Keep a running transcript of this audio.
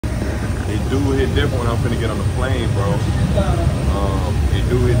do hit different when I'm finna get on the plane, bro. It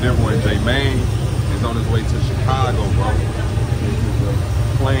do hit different when J-Main is on his way to Chicago, bro. This is a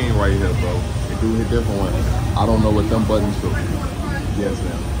plane right here, bro. It do hit different when I don't know what them buttons do. Yes,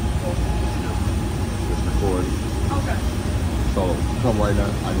 ma'am. It's recording. Okay. So come right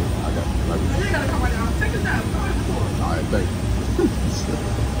now. I got you. You gotta come right now. Take your time. All right, thank you.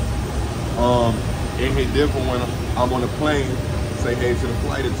 It hit different when I'm on the plane, say hey to the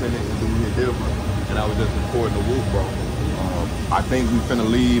flight attendant, and do hit different. And I was just recording the whoop, bro. I think we finna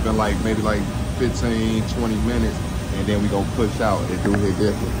leave in like maybe like 15, 20 minutes, and then we gonna push out. It do hit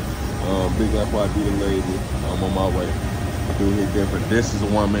different. Big FYB the lady. I'm on my way. It do hit different. This is a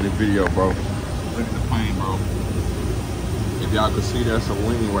 1 minute video, bro. Look at the plane, bro. If y'all could see, that's a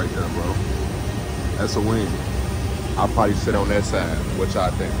wing right there, bro. That's a wing. I'll probably sit on that side. What y'all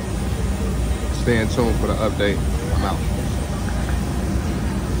think? Stay in tune for the update. I'm out.